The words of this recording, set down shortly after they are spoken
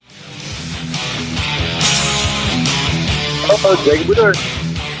Oh, Jacob Wheeler.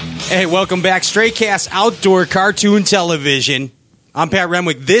 Hey, welcome back. Straycast Outdoor Cartoon Television. I'm Pat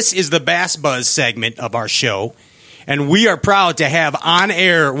Renwick. This is the Bass Buzz segment of our show, and we are proud to have on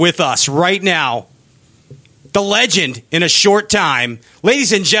air with us right now the legend in a short time.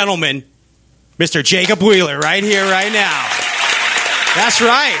 Ladies and gentlemen, Mr. Jacob Wheeler right here, right now. That's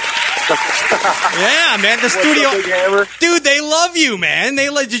right. Yeah, man, the studio. Dude, they love you, man.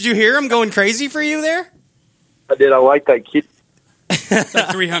 Did you hear them going crazy for you there? I did. I like that kid.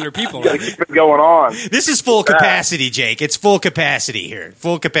 Like 300 people. Gotta keep it going on. This is full capacity, Jake. It's full capacity here.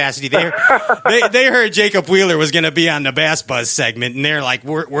 Full capacity. They heard Jacob Wheeler was going to be on the Bass Buzz segment, and they're like,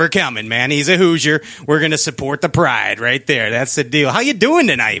 "We're coming, man. He's a Hoosier. We're going to support the pride right there. That's the deal." How you doing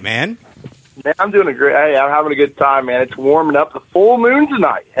tonight, man? Man, I'm doing great. Hey, I'm having a good time, man. It's warming up. The full moon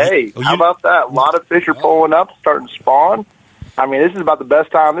tonight. Hey, how about that? A lot of fish are pulling up, starting to spawn. I mean, this is about the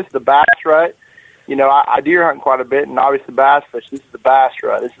best time. This is the bass, right? You know, I deer hunt quite a bit, and obviously bass fish. This is the bass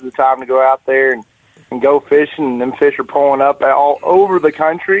rut. This is the time to go out there and go fishing, and them fish are pulling up all over the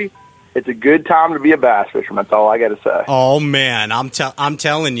country. It's a good time to be a bass fisherman. That's all I got to say. Oh, man, I'm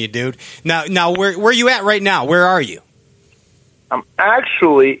telling you, dude. Now, where you at right now? Where are you? I'm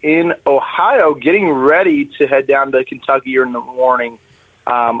actually in Ohio getting ready to head down to Kentucky in the morning.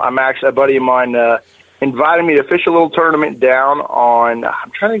 I'm actually, a buddy of mine invited me to fish a little tournament down on, I'm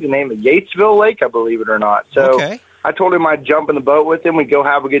trying to think of the name, of Yatesville Lake, I believe it or not. So okay. I told him I'd jump in the boat with him. We'd go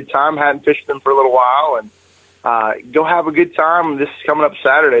have a good time. Hadn't fished them for a little while, and go have a good time. This is coming up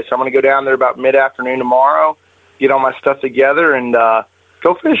Saturday, so I'm going to go down there about mid-afternoon tomorrow, get all my stuff together, and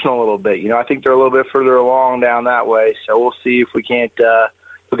go fishing a little bit. You know, I think they're a little bit further along down that way, so we'll see if we can't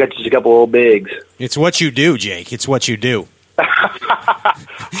we'll get just a couple little bigs. It's what you do, Jake. It's what you do.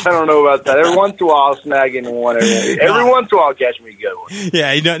 I don't know about that. Every once in a while, I'll snag in one. Every once in a while, I'll catch me a good one.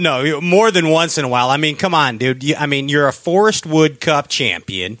 Yeah, no, more than once in a while. I mean, come on, dude. You're a Forest Wood Cup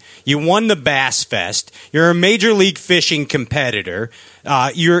champion. You won the Bass Fest. You're a Major League Fishing competitor.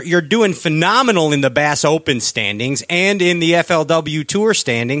 You're doing phenomenal in the Bass Open standings and in the FLW Tour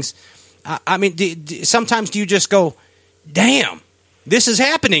standings. I mean, sometimes do you just go, damn, this is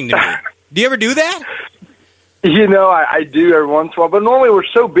happening to me? Do you ever do that? You know, I do every once in a while, but normally we're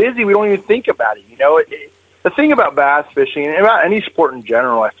so busy we don't even think about it. You know, the thing about bass fishing and about any sport in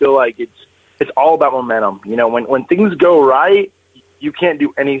general, I feel like it's all about momentum. You know, when things go right, you can't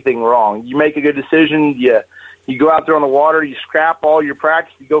do anything wrong. You make a good decision, you go out there on the water, you scrap all your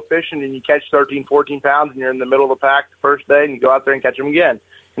practice, you go fishing, and you catch 13, 14 pounds, and you're in the middle of the pack the first day, and you go out there and catch them again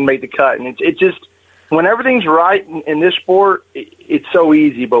and make the cut. And it just, when everything's right in this sport, it's so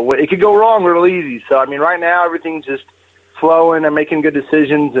easy, but it could go wrong real easy. So, I mean, right now, everything's just flowing and making good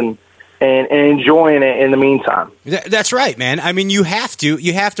decisions and enjoying it in the meantime. That's right, man. I mean, you have to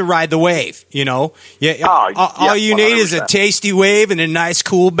ride the wave, you know? All you 100%. Need is a tasty wave and a nice,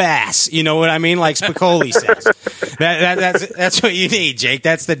 cool bass. You know what I mean? Like Spicoli says. That's what you need, Jake.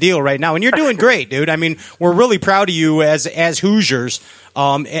 That's the deal right now. And you're doing great, dude. I mean, we're really proud of you as Hoosiers,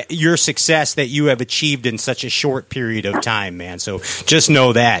 your success that you have achieved in such a short period of time, man. So just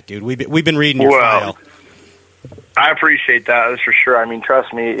know that, dude. We've been reading your file. I appreciate that. That's for sure. I mean,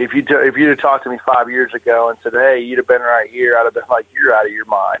 trust me, if you'd have talked to me 5 years ago and said, "Hey, you'd have been right here," I'd have been like, "You're out of your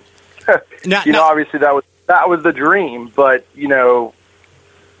mind." Obviously that was the dream, but you know,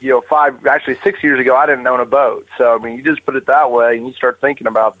 6 years ago, I didn't own a boat. So I mean, you just put it that way, and you start thinking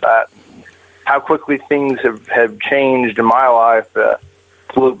about that, how quickly things have changed in my life.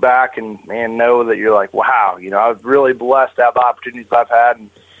 To look back and know that you're like, wow, you know, I was really blessed to have the opportunities I've had, and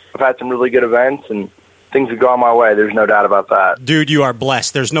I've had some really good events and things have gone my way. There's no doubt about that. Dude, you are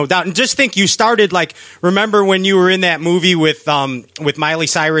blessed. There's no doubt. And just think, you started remember when you were in that movie with Miley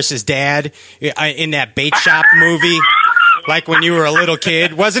Cyrus's dad in that bait shop movie? Like when you were a little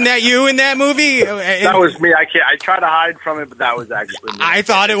kid. Wasn't that you in that movie? That was me. I tried to hide from it, but that was actually me. I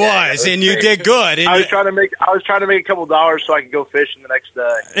thought it was, and you did good. And I was trying to make a couple dollars so I could go fishing the next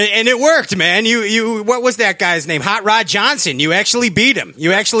day. And it worked, man. You what was that guy's name? Hot Rod Johnson. You actually beat him.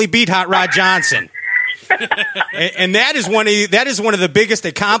 You actually beat Hot Rod Johnson. And that is one of the biggest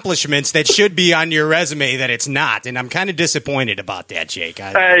accomplishments that should be on your resume that it's not, and I'm kind of disappointed about that, Jake.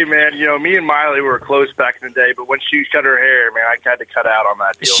 Hey, man, me and Miley were close back in the day, but when she cut her hair, man, I had to cut out on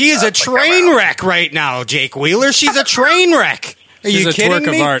that deal. She is a train wreck right now, Jake Wheeler. She's a train wreck. Are She's you kidding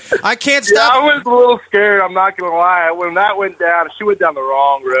me? Of art. I can't stop. Yeah, I was a little scared. I'm not going to lie. When that went down, she went down the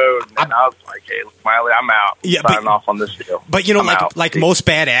wrong road, and I was like, "Hey, Miley, I'm out. Signing off on this deal." But like most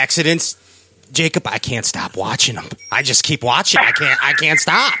bad accidents, Jacob, I can't stop watching them. I just keep watching. I can't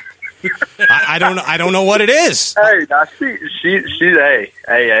stop. I don't know what it is. Hey, now hey,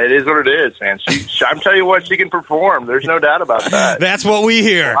 it is what it is, man. I'm telling you what, she can perform. There's no doubt about that. That's what we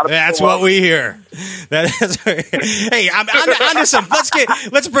hear. That's what we hear. Hey, I'm onto some.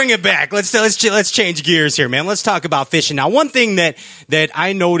 Let's bring it back. Let's change gears here, man. Let's talk about fishing now. One thing that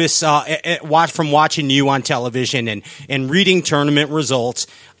I notice from watching you on television and reading tournament results,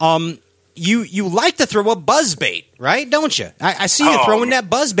 You like to throw a buzzbait, right? Don't you? I see you throwing that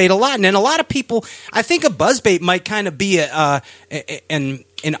buzzbait a lot, and then a lot of people. I think a buzzbait might kind of be an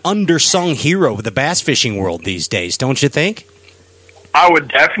undersung hero of the bass fishing world these days. Don't you think? I would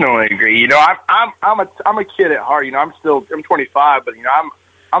definitely agree. You know, I'm a kid at heart. You know, I'm 25, but you know,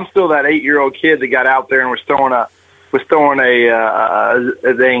 I'm still that 8-year-old kid that got out there and was throwing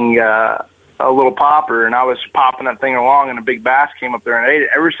a little popper, and I was popping that thing along, and a big bass came up there and ate it.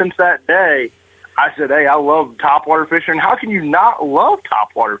 Ever since that day, I said, hey, I love topwater fishing. How can you not love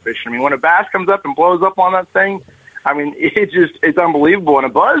topwater fishing? I mean, when a bass comes up and blows up on that thing, I mean, it's unbelievable. And a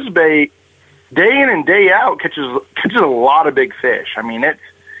buzzbait, day in and day out, catches a lot of big fish. I mean,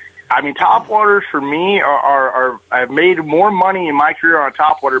 topwaters for me are I've made more money in my career on a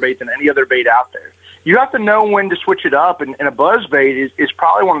topwater bait than any other bait out there. You have to know when to switch it up, and a buzzbait is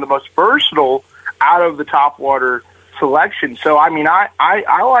probably one of the most versatile out of the topwater selection. So, I mean, I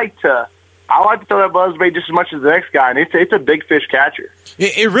like to throw that buzzbait just as much as the next guy, and it's a big fish catcher.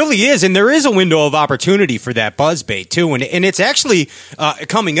 It really is, and there is a window of opportunity for that buzzbait too, and it's actually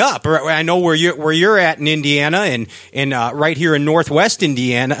coming up. I know where you're at in Indiana, and right here in Northwest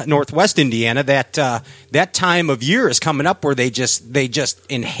Indiana, that time of year is coming up where they just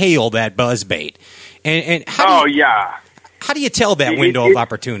inhale that buzzbait. And how do you tell that window of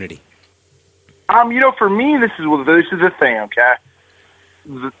opportunity? You know, for me, this is the thing. Okay,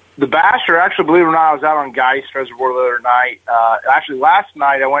 the bass are actually, believe it or not, I was out on Geist Reservoir the other night. Actually, last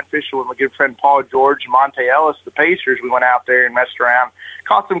night I went fishing with my good friend Paul George and Monte Ellis, the Pacers. We went out there and messed around,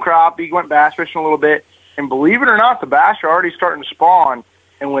 caught some crappie, went bass fishing a little bit, and believe it or not, the bass are already starting to spawn.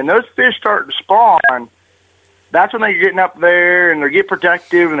 And when those fish start to spawn, that's when they're getting up there and they get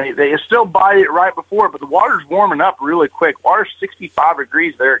protective, and they still bite it right before, but the water's warming up really quick. Water's 65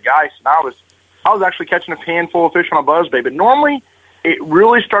 degrees there at Geist, and I was actually catching a handful of fish on a buzzbait. But normally, it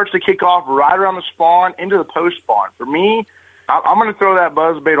really starts to kick off right around the spawn into the post spawn. For me, I'm going to throw that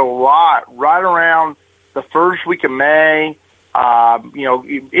buzzbait a lot right around the first week of May.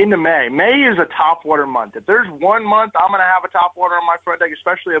 Into May. May is a topwater month. If there's one month I'm going to have a topwater on my front deck,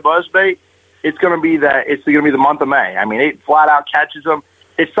 especially a buzzbait, it's going to be the month of May. I mean, it flat out catches them.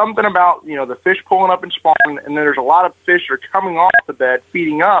 It's something about, you know, the fish pulling up and spawning, and then there's a lot of fish that are coming off the bed,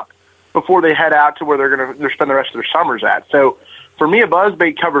 feeding up before they head out to where they're spend the rest of their summers at. So for me, a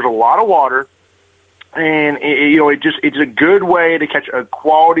buzzbait covers a lot of water, and it's a good way to catch a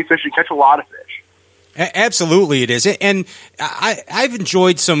quality fish and catch a lot of fish. Absolutely, it is, and I've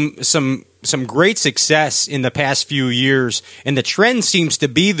enjoyed some great success in the past few years, and the trend seems to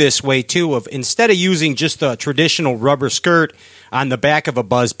be this way too. Of instead of using just a traditional rubber skirt on the back of a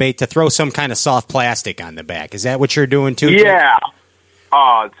buzzbait, to throw some kind of soft plastic on the back. Is that what you're doing too? Yeah.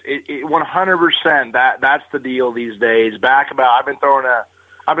 100%. That's the deal these days. I've been throwing a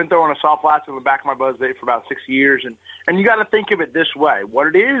soft plastic on the back of my buzzbait for about 6 years, and you got to think of it this way.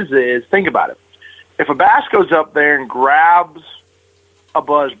 What it is think about it. If a bass goes up there and grabs a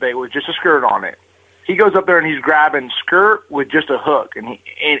buzzbait with just a skirt on it, he goes up there and he's grabbing skirt with just a hook, and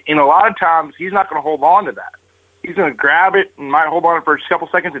a lot of times he's not going to hold on to that. He's going to grab it and might hold on to it for a couple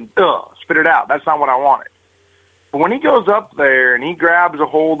seconds and spit it out. That's not what I wanted. But when he goes up there and he grabs a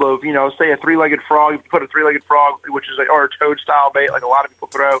hold of, say a three-legged frog, you put a three-legged frog, which is or a toad-style bait, like a lot of people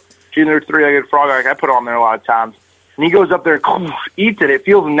throw. Either a three-legged frog, like I put on there a lot of times, and he goes up there and eats it. It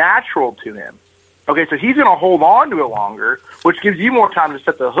feels natural to him. Okay, so he's going to hold on to it longer, which gives you more time to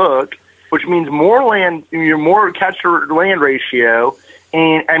set the hook, which means more catch to land ratio,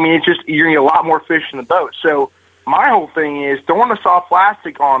 and I mean you're going to get a lot more fish in the boat. So my whole thing is throwing the soft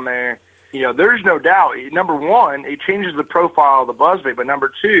plastic on there. There's no doubt. Number one, it changes the profile of the buzzbait, but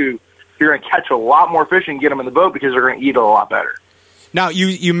number two, you're going to catch a lot more fish and get them in the boat because they're going to eat it a lot better. Now,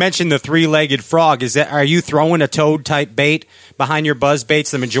 you mentioned the three-legged frog. Are you throwing a toad-type bait behind your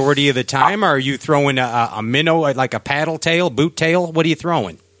buzzbaits the majority of the time, or are you throwing a minnow, like a paddle tail, boot tail? What are you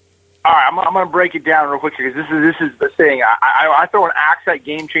throwing? All right, I'm going to break it down real quick because this is the thing. I throw an Accent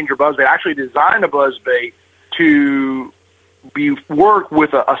Game Changer buzzbait. I actually designed a buzzbait to work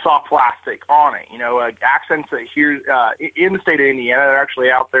with a soft plastic on it. Accents that here in the state of Indiana, they're actually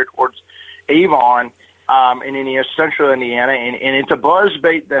out there towards Avon. In Indiana, central Indiana, and it's a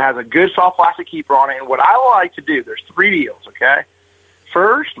buzzbait that has a good soft plastic keeper on it. And what I like to do, there's three deals, okay?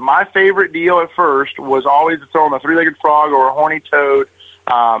 first, my favorite deal at first was always throwing a three-legged frog or a horny toad.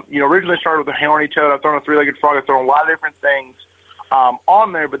 Originally started with a horny toad. I've thrown a three-legged frog. I've thrown a lot of different things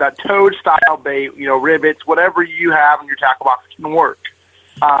on there, but that toad-style bait, rivets, whatever you have in your tackle box can work.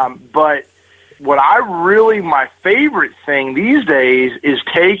 But my favorite thing these days is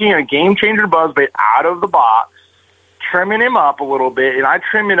taking a Game Changer buzzbait out of the box, trimming him up a little bit, and I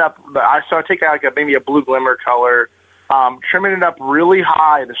trim it up. So I take like maybe a blue glimmer color, trimming it up really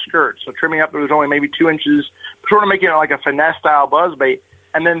high in the skirt. So trimming up, there was only maybe 2 inches, sort of making it like a finesse-style buzzbait,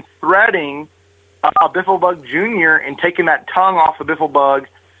 and then threading a Bifflebug Junior and taking that tongue off the Bifflebug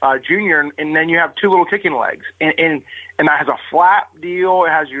Junior, and then you have 2 little kicking legs, and that has a flat deal. It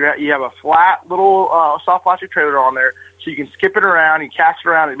has you have a flat little soft plastic trailer on there, so you can skip it around, you cast it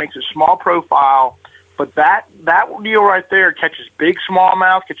around. It makes a small profile, but that deal right there catches big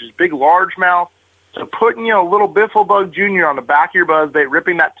smallmouth, catches big largemouth. So putting a little Bifflebug Junior on the back of your buzzbait,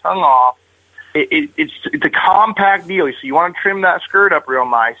 ripping that tongue off, it's a compact deal. So you want to trim that skirt up real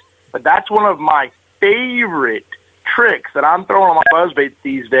nice, but that's one of my favorite tricks that I'm throwing on my buzzbaits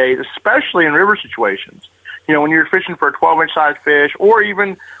these days, especially in river situations. When you're fishing for a 12-inch size fish, or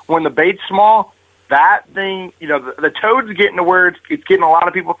even when the bait's small, that thing, the toad's getting to where it's getting a lot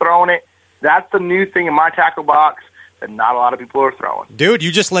of people throwing it. That's the new thing in my tackle box that not a lot of people are throwing. Dude,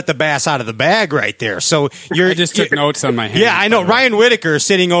 you just let the bass out of the bag right there. So I just took notes on my hand. Yeah, I know. Ryan Whitaker,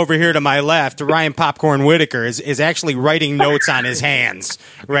 sitting over here to my left, Ryan Popcorn Whitaker, is actually writing notes on his hands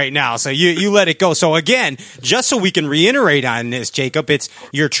right now. So you let it go. So again, just so we can reiterate on this, Jacob,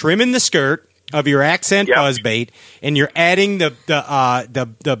 you're trimming the skirt of your accent buzzbait, and you're adding the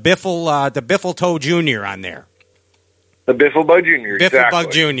Biffle Toad Junior on there. The Bifflebug Junior,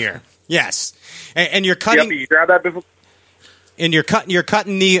 Bifflebug Junior. Yes, and you're cutting. Yep, you grab that Biffle. And you're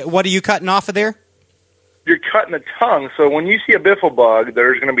cutting the. What are you cutting off of there? You're cutting the tongue. So when you see a Bifflebug,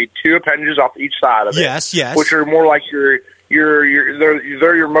 there's going to be 2 appendages off each side of it. Yes. Which are more like they're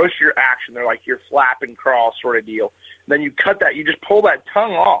your most of your action. They're like your flap and crawl sort of deal. Then you cut that. You just pull that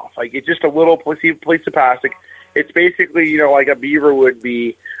tongue off. Like it's just a little piece of plastic. It's basically like a beaver would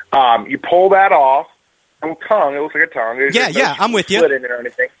be. You pull that off. A tongue. It looks like a tongue. There's no I'm with you. Split in it or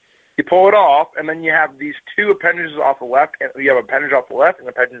anything. You pull it off, and then you have these 2 appendages off the left. And you have an appendage off the left and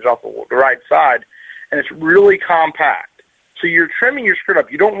an appendage off the right side, and it's really compact. So you're trimming your skirt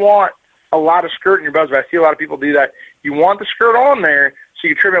up. You don't want a lot of skirt in your buzzbait. I see a lot of people do that. You want the skirt on there, so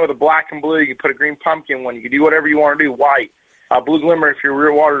you can trim it with a black and blue. You can put a green pumpkin one. You can do whatever you want to do. White, blue glimmer if your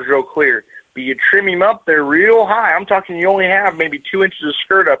rear water is real clear. But you trim him up there real high. I'm talking you only have maybe 2 inches of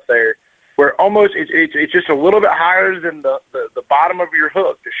skirt up there, where almost it's just a little bit higher than the bottom of your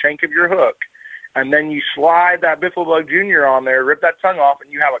hook, the shank of your hook. And then you slide that Bifflebug Junior on there, rip that tongue off,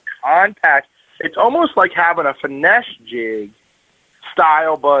 and you have a compact. It's almost like having a finesse jig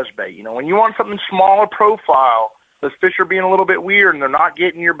style buzzbait. When you want something smaller profile, the fish are being a little bit weird and they're not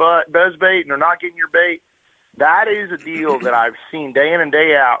getting your buzzbait and they're not getting your bait. That is a deal that I've seen day in and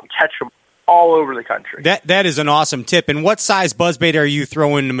day out catch them all over the country. That is an awesome tip. And what size buzzbait are you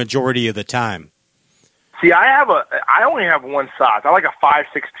throwing the majority of the time? See, I only have one size. I like a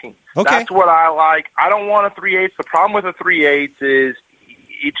 5/16. Okay. That's what I like. I don't want a 3/8. The problem with a 3/8 is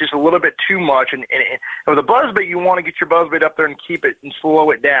it's just a little bit too much. And with a buzzbait, you want to get your buzzbait up there and keep it and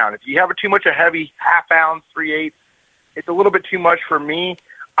slow it down. If you have too much a heavy half-ounce 3/8, it's a little bit too much for me.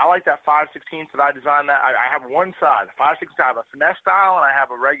 I like that 5/16 that I designed that. I have one size, a 5/16. I have a finesse style, and I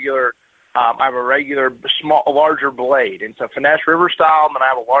have a regular larger blade. And so finesse river style, and then I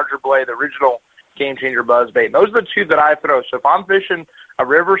have a larger blade, the original Game Changer buzzbait. And those are the 2 that I throw. So if I'm fishing a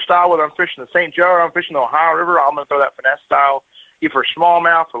river style, whether I'm fishing the St. Joe or I'm fishing the Ohio River, I'm going to throw that finesse style, either for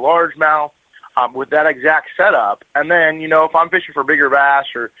smallmouth or largemouth, with that exact setup. And then, if I'm fishing for bigger bass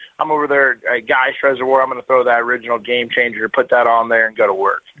or I'm over there at Geist Reservoir, I'm going to throw that original Game Changer, put that on there, and go to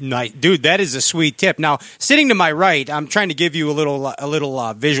work. Nice. Dude, that is a sweet tip. Now, sitting to my right, I'm trying to give you a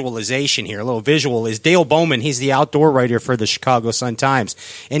little visualization here. A little visual is Dale Bowman. He's the outdoor writer for the Chicago Sun-Times.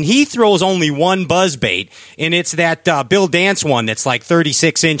 And he throws only one buzzbait, and it's that Bill Dance one that's like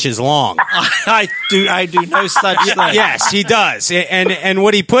 36 inches long. I do no such thing. Yes, he does. And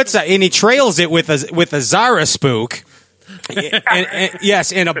what he puts, and he trails it with a Zara spook.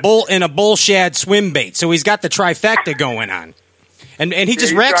 Yes, in a bull shad swim bait. So he's got the trifecta going on, and he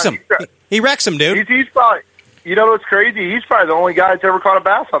just wrecks him. He wrecks him, dude. He's probably. What's crazy? He's probably the only guy that's ever caught a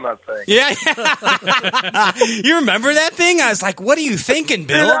bass on that thing. Yeah. You remember that thing? I was like, "What are you thinking,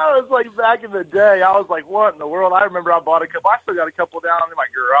 Bill?" Dude, I was like, back in the day, I was like, "What in the world?" I remember I bought a couple. I still got a couple down in my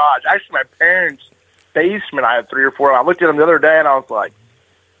garage. Actually, my parents' basement, I had 3 or 4. I looked at them the other day, and I was like,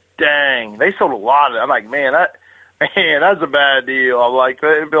 "Dang, they sold a lot of it." I'm like, "Man, Man, that's a bad deal. I'm like,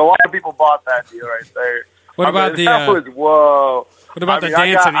 a lot of people bought that deal right there. What about that was, whoa. What about the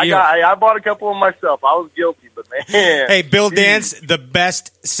I dancing eel? I bought a couple of myself. I was guilty, but man. Hey, Bill Dance, the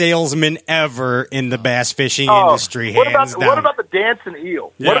best salesman ever in the bass fishing industry, hands down. What about the dancing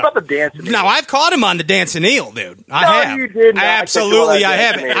eel? Yeah. What about the dancing eel? Now, I've caught him on the dancing eel, dude. I have. You did not. Absolutely, I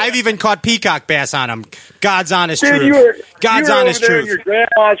have. Eel. I've even caught peacock bass on him. God's honest Dude, truth. God's you were honest over there truth. in your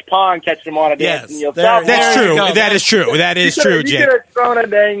grandma's pond catching them on a dancing eel. There- That's There you true. go. That is true. That is true, Jake. You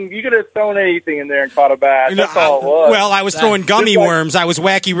could have thrown anything in there and caught a bass. That's all it was. Well, I was throwing gummy worms. I was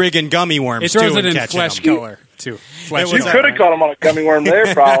wacky rigging gummy worms. It throws too, it in catching flesh them. color, too. Flesh was you color. could have caught him on a gummy worm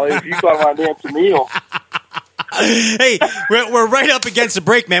there, probably, if you caught him on a dancing eel. Hey, we're right up against the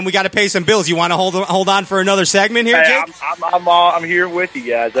break, man. We got to pay some bills. You want to hold on for another segment here, Hey, Jake? I'm here with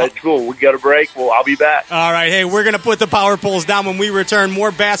you guys. That's cool. We got a break. Well, I'll be back. All right, hey, we're going to put the power poles down when we return.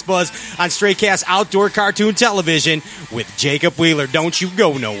 More Bass Buzz on Straycast Outdoor Cartoon Television with Jacob Wheeler. Don't you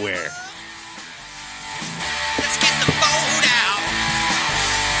go nowhere. Let's get the boat out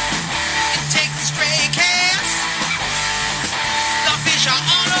and take the stray cast. The fish are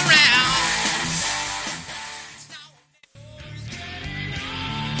all around.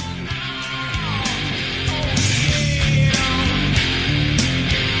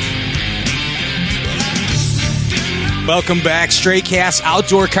 Welcome back, Straycast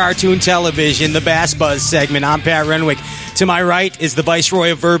Outdoor Cartoon Television, the Bass Buzz segment. I'm Pat Renwick. To my right is the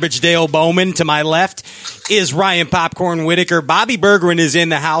Viceroy of Verbiage, Dale Bowman. To my left is Ryan Popcorn Whitaker. Bobby Bergeron is in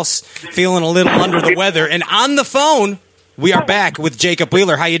the house, feeling a little under the weather. And on the phone, we are back with Jacob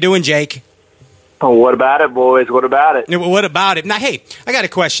Wheeler. How you doing, Jake? Oh, what about it, boys? What about it? What about it? Now, hey, I got a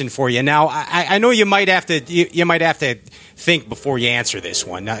question for you. Now, I know you might have to you might have to think before you answer this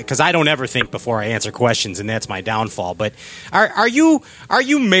one, because I don't ever think before I answer questions, and that's my downfall. But are you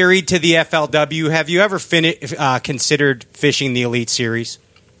married to the FLW? Have you ever considered fishing the Elite Series?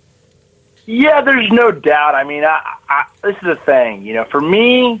 Yeah, there's no doubt. I mean, this is the thing. You know, for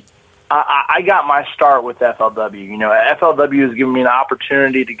me, I got my start with FLW. You know, FLW has given me an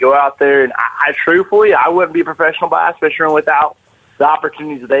opportunity to go out there, and I truthfully, I wouldn't be a professional bass fisherman without the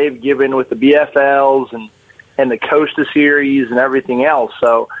opportunities they've given with the BFLs and the Costa Series and everything else.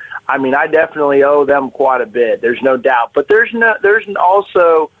 So, I mean, I definitely owe them quite a bit. There's no doubt. But there's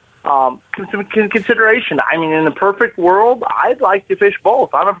also some consideration. I mean, in the perfect world, I'd like to fish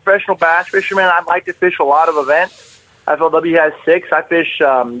both. I'm a professional bass fisherman. I'd like to fish a lot of events. FLW has 6. I fish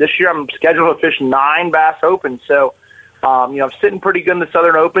this year. I'm scheduled to fish 9 Bass Opens. So, you know, I'm sitting pretty good in the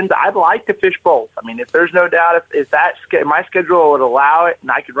Southern Opens. I'd like to fish both. I mean, if there's no doubt, if my schedule would allow it, and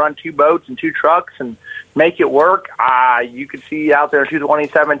I could run 2 boats and 2 trucks and make it work, you could see out there in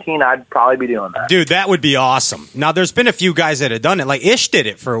 2017, I'd probably be doing that. Dude, that would be awesome. Now, there's been a few guys that have done it. Like Ish did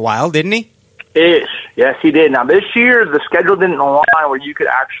it for a while, didn't he? Ish, yes, he did. Now, this year, the schedule didn't align where you could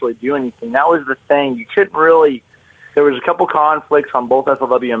actually do anything. That was the thing. You couldn't really. There was a couple conflicts on both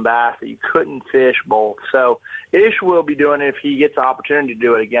FLW and Bass that you couldn't fish both. So Ish will be doing it if he gets the opportunity to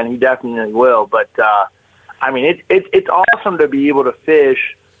do it again. He definitely will. But I mean, it's awesome to be able to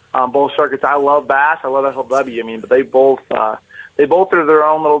fish both circuits. I love Bass. I love FLW. I mean, but they both are their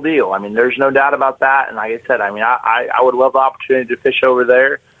own little deal. I mean, there's no doubt about that. And like I said, I mean, I would love the opportunity to fish over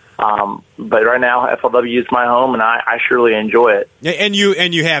there. But right now, FLW is my home, and I surely enjoy it. And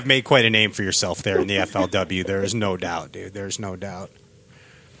you have made quite a name for yourself there in the FLW. There is no doubt, dude. There's no doubt.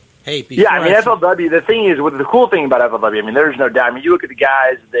 Hey, yeah, I mean, FLW, the thing is, the cool thing about FLW, I mean, there's no doubt. I mean, you look at the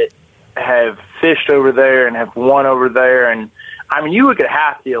guys that have fished over there and have won over there, and, I mean, you look at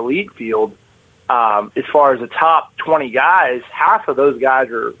half the elite field, as far as the top 20 guys, half of those guys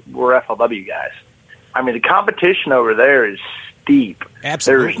were FLW guys. I mean, the competition over there is steep.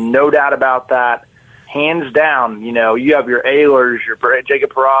 Absolutely. There's no doubt about that. Hands down, you know, you have your Ehlers, your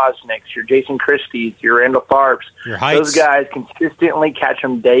Jacob Porosniks, your Jason Christie's, your Randall Tharps. Your Heights. Those guys consistently catch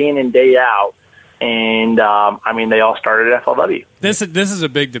them day in and day out. And, I mean, they all started at FLW. This is a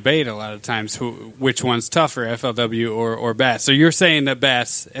big debate a lot of times, which one's tougher, FLW or Bass. So you're saying that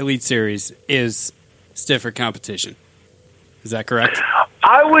Bass Elite Series is stiffer competition. Is that correct?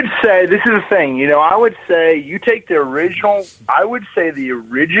 I would say, this is the thing, you know, I would say you take the original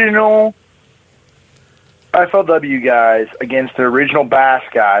FLW guys against the original Bass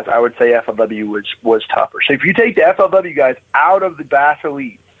guys, I would say FLW was tougher. So if you take the FLW guys out of the Bass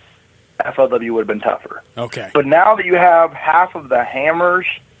Elite, FLW would have been tougher. Okay. But now that you have half of the hammers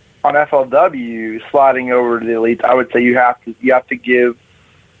on FLW sliding over to the Elites, I would say you have to give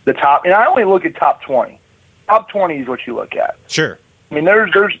the top, and I only look at top 20. Top 20 is what you look at. Sure. I mean,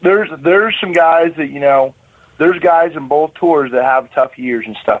 there's some guys that, you know, there's guys in both tours that have tough years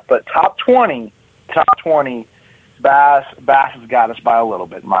and stuff, but top 20, bass has got us by a little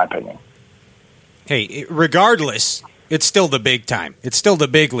bit, in my opinion. Hey, regardless, it's still the big time. It's still the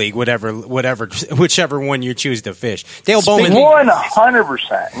big league, whichever one you choose to fish. Dale Bowman.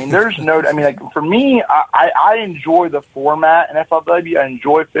 100%. I mean, there's no. I mean, like for me, I enjoy the format in FLW. I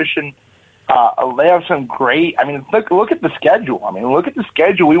enjoy fishing. They have some great. I mean, look at the schedule. I mean, look at the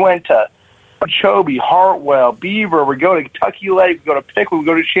schedule. We went to Okeechobee, Hartwell, Beaver. We go to Kentucky Lake. We go to Pickwick. We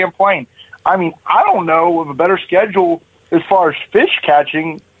go to Champlain. I mean, I don't know of a better schedule as far as fish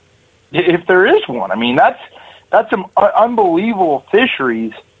catching, if there is one. I mean, that's some unbelievable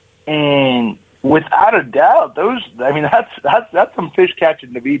fisheries, and without a doubt, that's some fish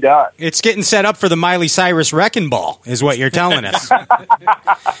catching to be done. It's getting set up for the Miley Cyrus Wrecking Ball, is what you're telling us.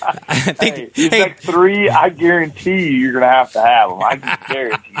 Next 3, I guarantee you're going to have them. I can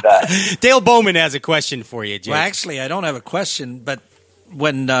guarantee that. Dale Bowman has a question for you, Jake. Well, actually, I don't have a question, but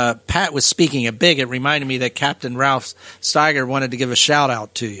when Pat was speaking at Big, it reminded me that Captain Ralph Steiger wanted to give a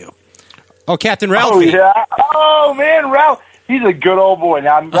shout-out to you. Oh, Captain Ralph. Oh, yeah. Oh, man, Ralph. He's a good old boy.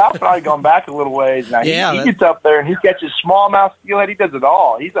 Now, Ralph and I have gone back a little ways. Now, he gets up there and he catches smallmouth, steelhead. He does it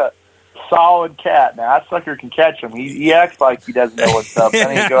all. He's a solid cat. Now, that sucker can catch him. He acts like he doesn't know what's up.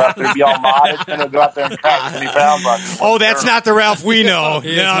 Then he'll go out there and be all modest, and he'll go out there and crack 20 pounds on him. Oh, that's not the Ralph we know.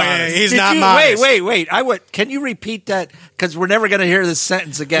 He's not modest. Wait. Can you repeat that? Because we're never going to hear this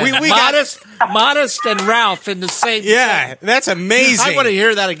sentence again. We modest and Ralph in the same sentence. That's amazing. I want to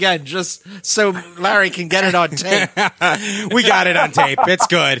hear that again, just so Larry can get it on tape. We got it on tape. It's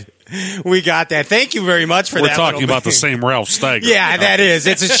good. We got that. Thank you very much for that. We're talking about the same Ralph Steiger. Yeah, that is.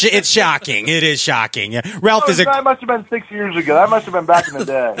 It's shocking. It is shocking. Ralph is that must have been 6 years ago. That must have been back in the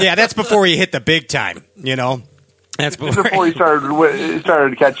day. Yeah, that's before he hit the big time. That's before he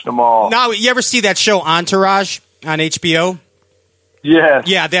started catching them all. Now, you ever see that show Entourage on HBO? Yeah.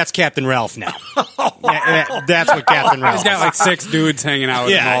 Yeah, that's Captain Ralph now. That's what Captain Ralph is. He's got like 6 dudes hanging out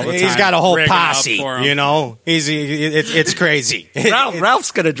with him all the time. He's got a whole posse, it's crazy. Ralph's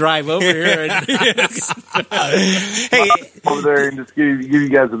going to drive over here. Hey, over there and just give you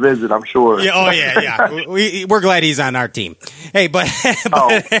guys a visit, I'm sure. Yeah. We're glad he's on our team. Hey, but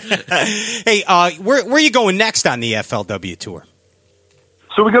hey, where are you going next on the FLW tour?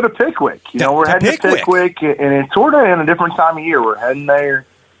 So we go to Pickwick. We're heading to Pickwick, and it's sort of in a different time of year. We're heading there,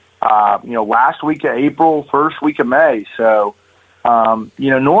 last week of April, first week of May. So,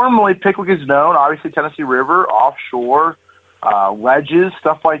 normally Pickwick is known, obviously Tennessee River, offshore, ledges,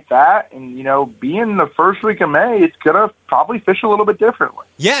 stuff like that. And, being the first week of May, it's going to probably fish a little bit differently.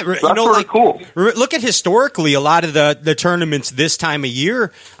 Yeah, so that's sort of cool. Look at historically, a lot of the tournaments this time of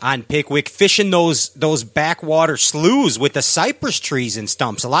year on Pickwick, fishing those backwater sloughs with the cypress trees and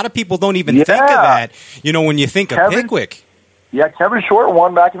stumps. A lot of people don't even think of that, when you think of Pickwick. Yeah, Kevin Short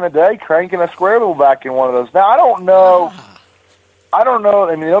won back in the day, cranking a square bill back in one of those. Now, I don't know.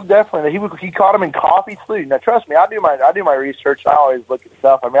 I mean, they'll definitely. He caught him in coffee sloughs. Now, trust me, I do my research. I always look at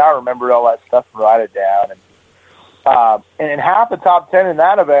stuff. I mean, I remember all that stuff and write it down. And half the top 10 in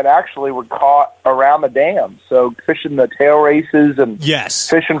that event actually were caught around the dam. So fishing the tail races and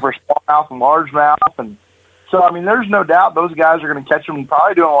fishing for smallmouth and largemouth. And so, I mean, there's no doubt those guys are going to catch them.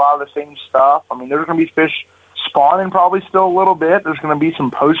 Probably doing a lot of the same stuff. I mean, there's going to be fish spawning probably still a little bit. There's going to be some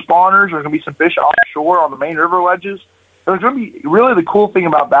post spawners. There's going to be some fish offshore on the main river ledges. There's going to be really the cool thing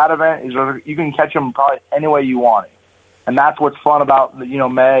about that event is you can catch them probably any way you want it, and that's what's fun about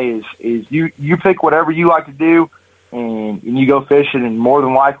May is you pick whatever you like to do, and you go fishing, and more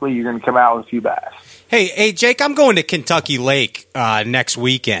than likely you're going to come out with a few bass. Hey, Jake, I'm going to Kentucky Lake next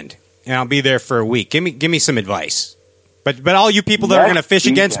weekend, and I'll be there for a week. Give me some advice. But all you people that are going to fish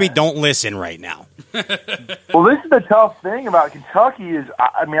against me, don't listen right now. Well, this is the tough thing about Kentucky is,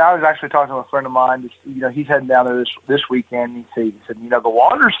 I was actually talking to a friend of mine. He's heading down there this weekend. He said, the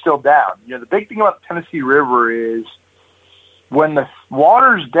water's still down. The big thing about the Tennessee River is when the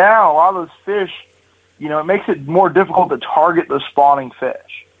water's down, a lot of those fish, it makes it more difficult to target those spawning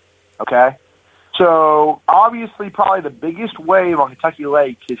fish. Okay? So, obviously, probably the biggest wave on Kentucky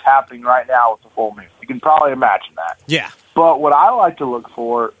Lake is happening right now with the full moon. You can probably imagine that. Yeah. But what I like to look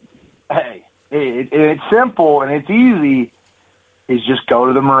for, it's simple and it's easy, is just go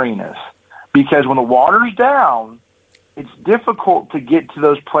to the marinas. Because when the water's down, it's difficult to get to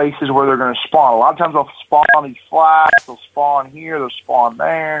those places where they're going to spawn. A lot of times they'll spawn on these flats, they'll spawn here, they'll spawn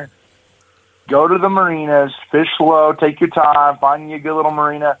there. Go to the marinas, fish slow, take your time, find you a good little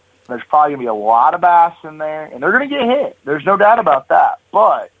marina. There's probably going to be a lot of bass in there, and they're going to get hit. There's no doubt about that.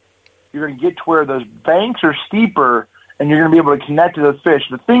 But you're going to get to where those banks are steeper, and you're going to be able to connect to those fish.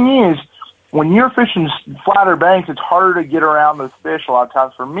 The thing is, when you're fishing flatter banks, it's harder to get around those fish a lot of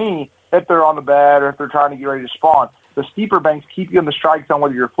times. For me, if they're on the bed or if they're trying to get ready to spawn. The steeper banks keep you in the strike zone,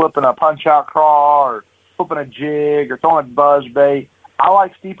 whether you're flipping a punch-out crawl or flipping a jig or throwing a buzz bait. I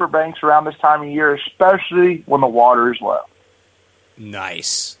like steeper banks around this time of year, especially when the water is low.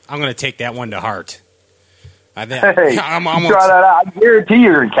 Nice. I'm going to take that one to heart. Hey, try that out. I guarantee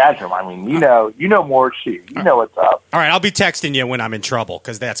you're going to catch them. I mean, you know more too. You know what's up. All right, I'll be texting you when I'm in trouble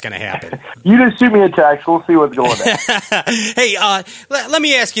because that's going to happen. You just shoot me a text. We'll see what's going on. Hey, let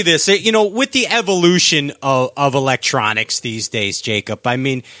me ask you this. With the evolution of electronics these days, Jacob, I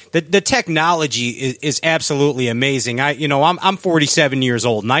mean, the technology is absolutely amazing. I'm 47 years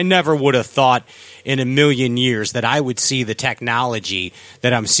old, and I never would have thought in a million years that I would see the technology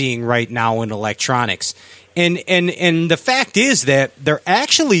that I'm seeing right now in electronics. And the fact is that they're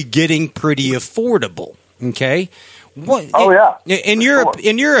actually getting pretty affordable. Okay. In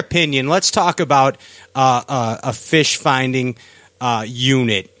your opinion, let's talk about a fish finding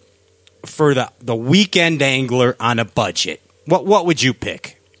unit for the weekend angler on a budget. What would you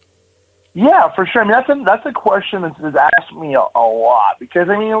pick? Yeah, for sure. I mean, that's a question that's asked me a lot because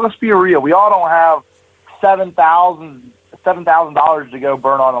let's be real. We all don't have $7,000 to go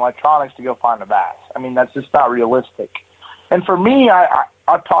burn on electronics to go find a bass. I mean, that's just not realistic. And for me,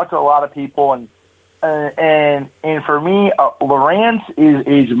 I've talked to a lot of people, and for me, Lowrance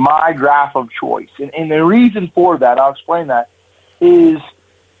is my graph of choice. And the reason for that, I'll explain that, is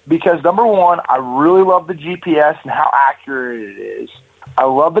because number one, I really love the GPS and how accurate it is. I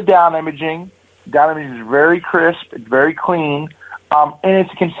love the down imaging. Down imaging is very crisp. It's very clean. And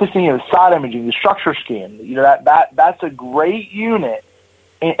it's consistent of the side imaging, the structure scan. That's a great unit.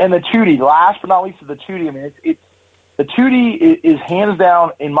 And the 2D, last but not least, is the 2D. I mean, the 2D is hands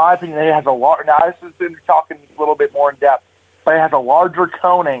down, in my opinion, it has a large. Now, this is talking a little bit more in depth, but it has a larger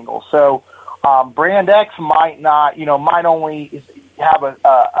cone angle. So, Brand X might only have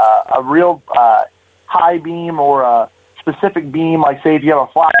a real high beam or a specific beam. Like, say, if you have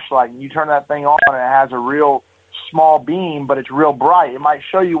a flashlight and you turn that thing on and it has a real small beam, but it's real bright. It might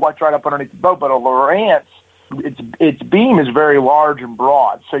show you what's right up underneath the boat, but a Lowrance, its beam is very large and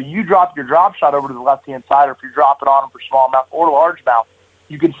broad. So you drop your drop shot over to the left-hand side, or if you're dropping on them for smallmouth or largemouth,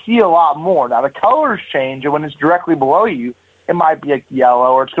 you can see a lot more. Now, the colors change, and when it's directly below you, it might be like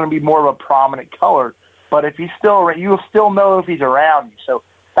yellow, or it's going to be more of a prominent color. But if you'll still know if he's around you. So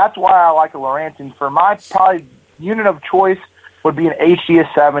that's why I like a Lowrance. And for my probably unit of choice would be an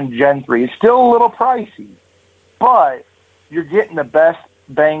HDS7 Gen 3. It's still a little pricey, but you're getting the best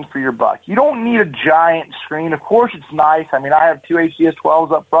bang for your buck. You don't need a giant screen. Of course, it's nice. I mean, I have two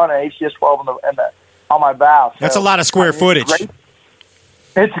HDS12s up front and HDS12 on my bow. So, that's a lot of square footage.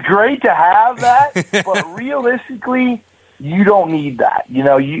 It's great to have that, but realistically, you don't need that.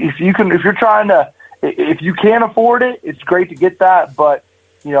 If you can afford it, it's great to get that. But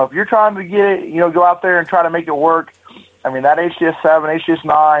if you're trying to get it, go out there and try to make it work. I mean, that HDS7,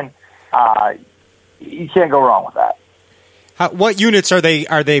 HDS9, you can't go wrong with that. What units are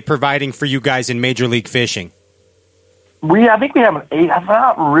they providing for you guys in Major League Fishing? I think we have an 8. I'm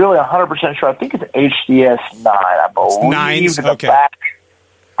not really 100% sure. I think it's an HDS9. I believe. 9s? Okay. Back,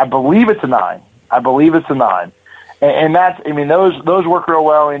 I believe it's a 9. And that's. I mean, those work real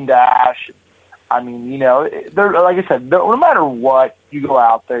well in Dash. I mean, they're, like I said, no matter what you go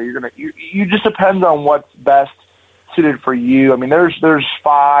out there, you just depends on what's best suited for you. I mean, there's 5s.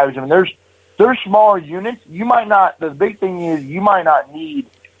 I mean, there's smaller units. You might not. The big thing is you might not need.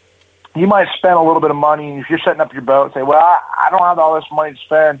 You might spend a little bit of money, and if you're setting up your boat, and say, "Well, I don't have all this money to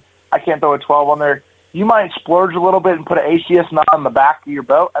spend. I can't throw a 12 on there." You might splurge a little bit and put an HDS9 on the back of your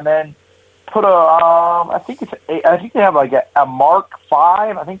boat, and then put I think they have like a Mark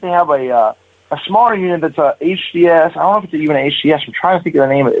 5. I think they have a smaller unit that's a HDS. I don't know if it's even an HDS. I'm trying to think of the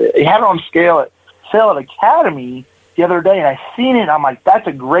name of it. They had it on sale at Academy the other day, and I seen it. And I'm like, that's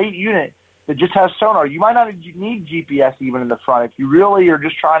a great unit that just has sonar. You might not need GPS even in the front. If you really are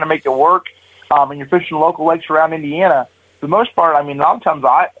just trying to make it work, and you're fishing local lakes around Indiana, for the most part, I mean, a lot of times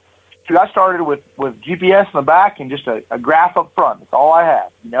I started with GPS in the back and just a graph up front. That's all I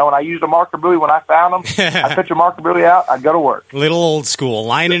had, and I used a marker buoy when I found them. I pitch a marker buoy out, I'd go to work. Little old school,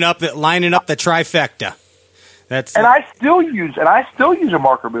 lining up the trifecta. I still use a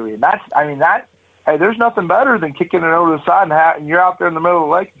marker buoy, and hey, there's nothing better than kicking it over the side and you're out there in the middle of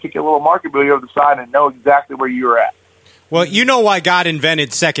the lake and kick a little marker buoy over the side and know exactly where you're at. Well, you know why God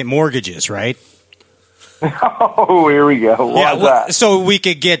invented second mortgages, right? Oh, here we go. Why's that? So we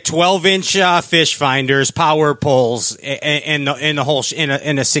could get 12-inch fish finders, power poles, and the whole in a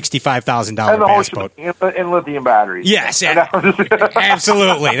 $65,000 bass boat, and lithium batteries. Yes,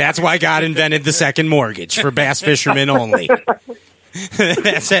 absolutely. That's why God invented the second mortgage for bass fishermen only.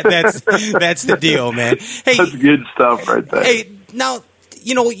 That's it. That's the deal, man. Hey, That's good stuff right there. hey, now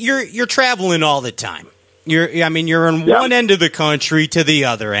you're traveling all the time. You're on Yeah. one end of the country to the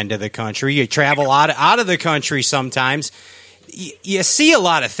other end of the country. You travel out of the country sometimes. You see a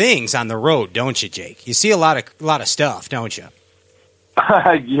lot of things on the road, don't you, Jake? You see a lot of stuff, don't you?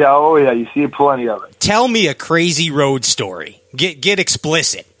 Yeah, you see plenty of it. Tell me a crazy road story. Get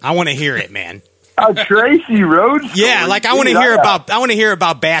explicit. I want to hear it, man. Tracy Road. Yeah, like I want to hear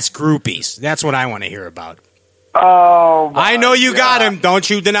about bass groupies. That's what I want to hear about. Oh, my I know you got God. him. Don't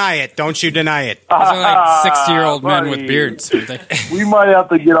you deny it. Don't you deny it. Those are like 60-year-old men with buddy. beards. Aren't they? We might have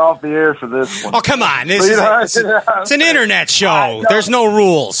to get off the air for this one. Oh, come on. It's an internet show. know. There's no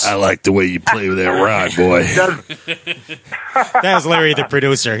rules. I like the way you play with that rod, boy. That's Larry, the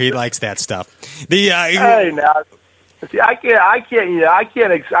producer. He likes that stuff. Hey, now, see, I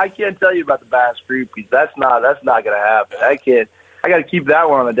can't tell you about the bass groupies. That's not going to happen. I got to keep that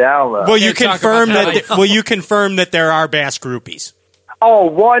one on the down low. Will you Can't talk confirm about that? that. Will you confirm that there are bass groupies? Oh,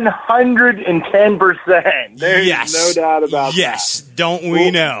 110%. There's Yes, no doubt about yes. Don't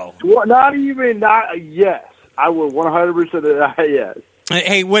we know? that. Well, yes. I will 100% yes.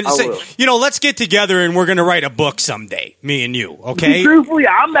 Hey, will. let's get together and we're going to write a book someday. Me and you, okay? Truthfully,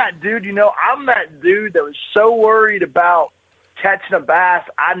 I'm that dude. I'm that dude that was so worried about catching a bass.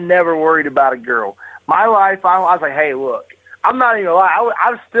 I never worried about a girl. My life, I was like, hey, look, I'm not even gonna lie.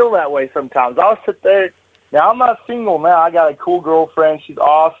 I'm still that way sometimes. I'll sit there. Now I'm not single now. I got a cool girlfriend. She's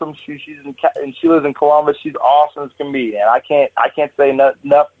awesome. She lives in Columbus. She's awesome as can be. And I can't say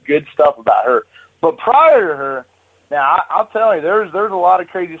enough good stuff about her. But prior to her, now I'll tell you, there's a lot of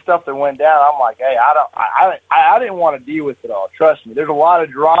crazy stuff that went down. I'm like, hey, I didn't want to deal with it all. Trust me. There's a lot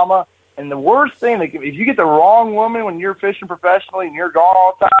of drama. And the worst thing, if you get the wrong woman when you're fishing professionally and you're gone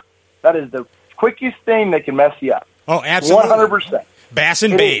all the time, that is the quickest thing that can mess you up. Oh, absolutely. 100%. Bass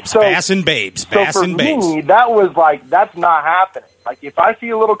and It is. babes, So- bass and babes, bass So for and babes. me, that was like, that's not happening. Like, if I see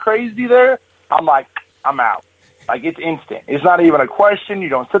a little crazy there, I'm like, I'm out. Like, it's instant. It's not even a question. You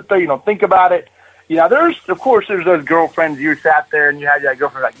don't sit there. You don't think about it. There's those girlfriends you sat there and you had that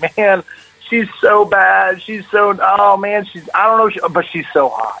girlfriend like, man, she's so bad. She's so, oh, man, I don't know, but she's so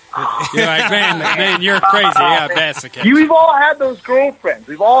hot. You're like, man, you're crazy. Yeah, bass again. We've all had those girlfriends.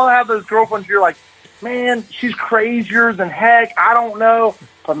 We've all had those girlfriends. You're like, man, she's crazier than heck. I don't know.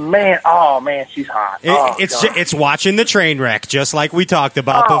 But, man, she's hot. God. It's watching the train wreck, just like we talked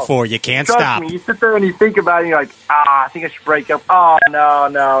about before. You can't Trust stop. me, you sit there and you think about it, and you're like, I think I should break up. Oh,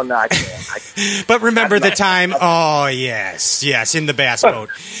 no, I can't. But remember the time? Oh, yes, in the bass boat.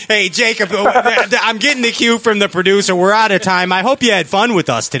 Hey, Jacob, I'm getting the cue from the producer. We're out of time. I hope you had fun with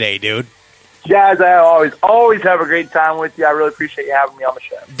us today, dude. Guys, I always have a great time with you. I really appreciate you having me on the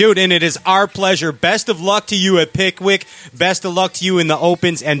show. Dude, and it is our pleasure. Best of luck to you at Pickwick. Best of luck to you in the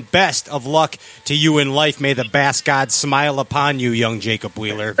Opens. And best of luck to you in life. May the bass god smile upon you, young Jacob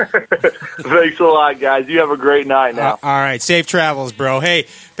Wheeler. Thanks a lot, guys. You have a great night now. All right. Safe travels, bro. Hey,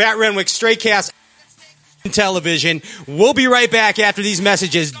 Pat Renwick, Straight Cast Television. We'll be right back after these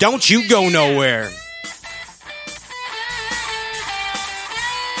messages. Don't you go nowhere.